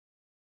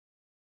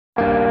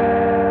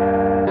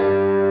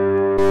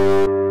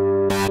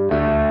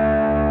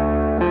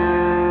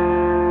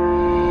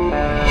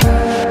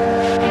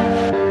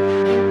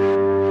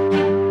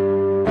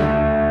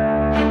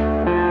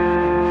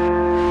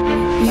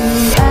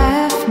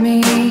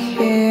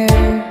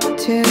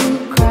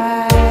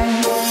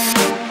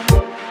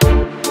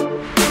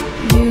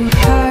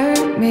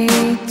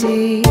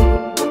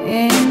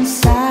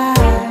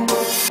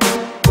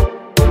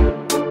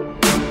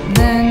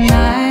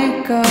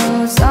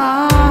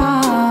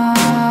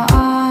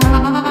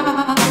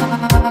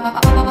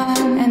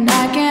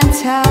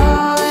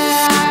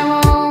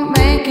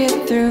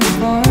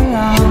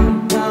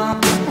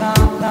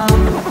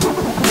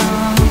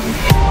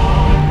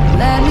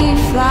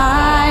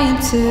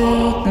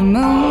into the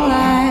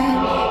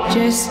moonlight.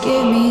 Just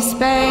give me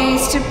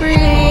space to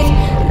breathe.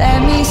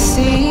 Let me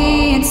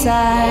see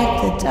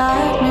inside the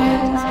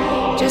darkness,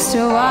 just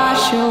to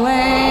wash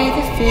away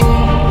the fear.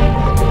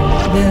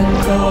 The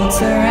cold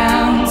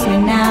surrounds me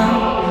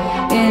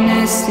now, in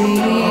a sea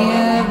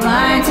of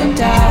lines and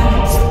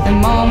dots. The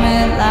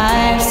moment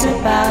life's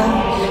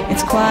about,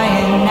 it's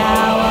quiet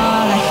now.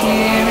 All I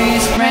hear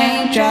is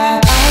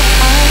raindrops,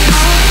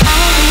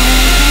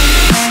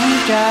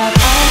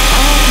 raindrops,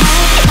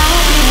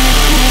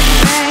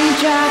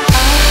 raindrops,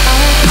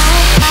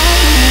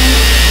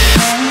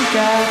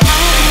 raindrops.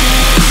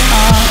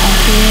 All I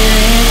hear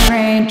is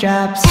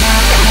raindrops,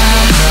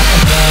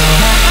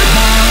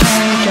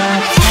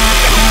 raindrops,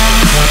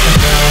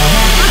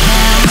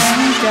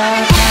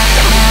 raindrops.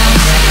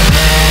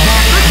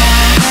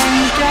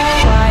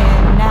 Quiet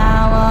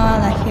now,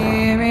 all I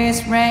hear is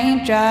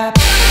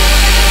raindrops.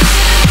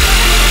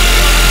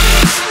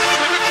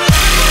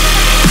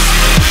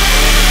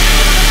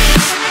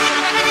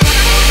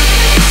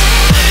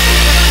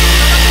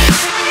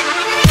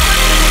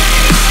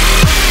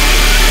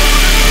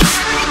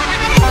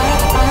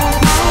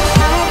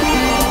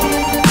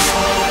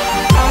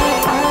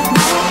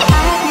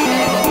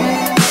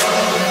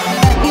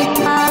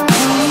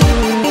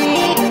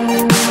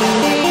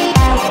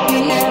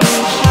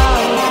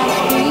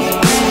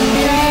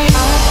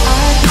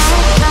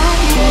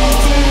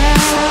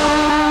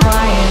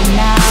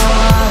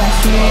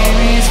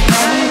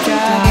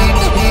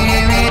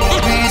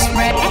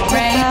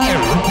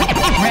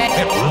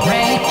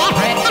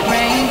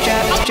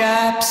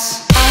 Raindrops.